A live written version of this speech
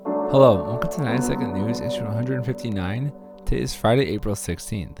Hello, welcome to 90-Second News, issue 159. Today is Friday, April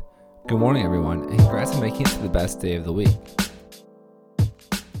 16th. Good morning, everyone, and congrats on making it to the best day of the week.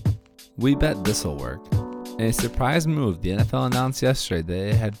 We bet this'll work. In a surprise move, the NFL announced yesterday that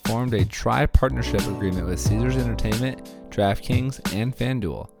it had formed a tri-partnership agreement with Caesars Entertainment, DraftKings, and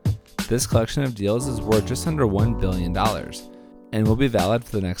FanDuel. This collection of deals is worth just under $1 billion and will be valid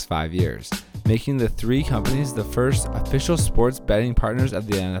for the next 5 years, making the three companies the first official sports betting partners of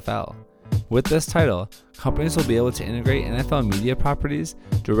the NFL. With this title, companies will be able to integrate NFL media properties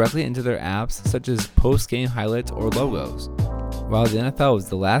directly into their apps, such as post-game highlights or logos. While the NFL was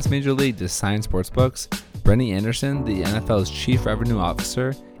the last major league to sign sportsbooks, Brenny Anderson, the NFL's chief revenue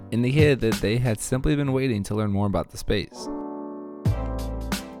officer, indicated that they had simply been waiting to learn more about the space.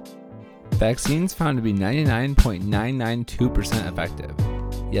 Vaccines found to be 99.992% effective.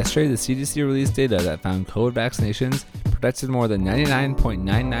 Yesterday, the CDC released data that found COVID vaccinations protected more than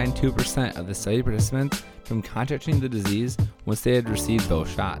 99.992% of the study participants from contracting the disease once they had received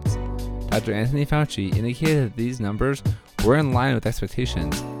both shots. Dr. Anthony Fauci indicated that these numbers were in line with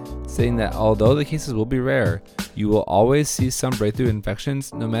expectations, saying that although the cases will be rare, you will always see some breakthrough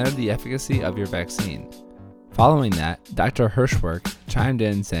infections no matter the efficacy of your vaccine. Following that, Dr. Hirschberg chimed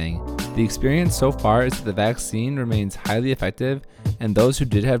in saying, "The experience so far is that the vaccine remains highly effective, and those who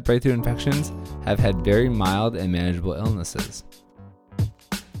did have breakthrough infections have had very mild and manageable illnesses."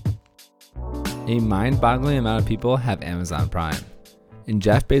 A mind-boggling amount of people have Amazon Prime. In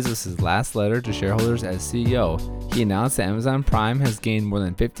Jeff Bezos' last letter to shareholders as CEO, he announced that Amazon Prime has gained more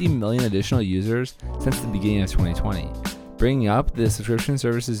than 50 million additional users since the beginning of 2020, bringing up the subscription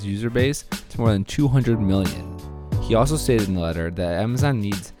service's user base to more than 200 million. He also stated in the letter that Amazon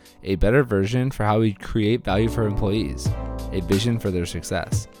needs a better version for how we create value for employees, a vision for their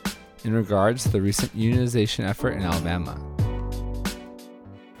success, in regards to the recent unionization effort in Alabama.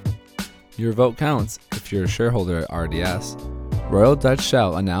 Your vote counts if you're a shareholder at RDS. Royal Dutch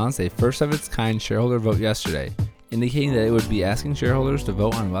Shell announced a first-of-its-kind shareholder vote yesterday, indicating that it would be asking shareholders to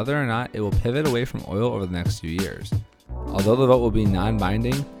vote on whether or not it will pivot away from oil over the next few years. Although the vote will be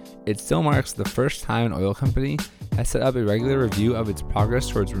non-binding, it still marks the first time an oil company has set up a regular review of its progress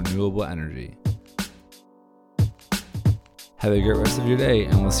towards renewable energy. Have a great rest of your day,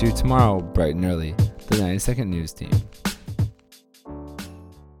 and we'll see you tomorrow bright and early. The 90-Second News Team.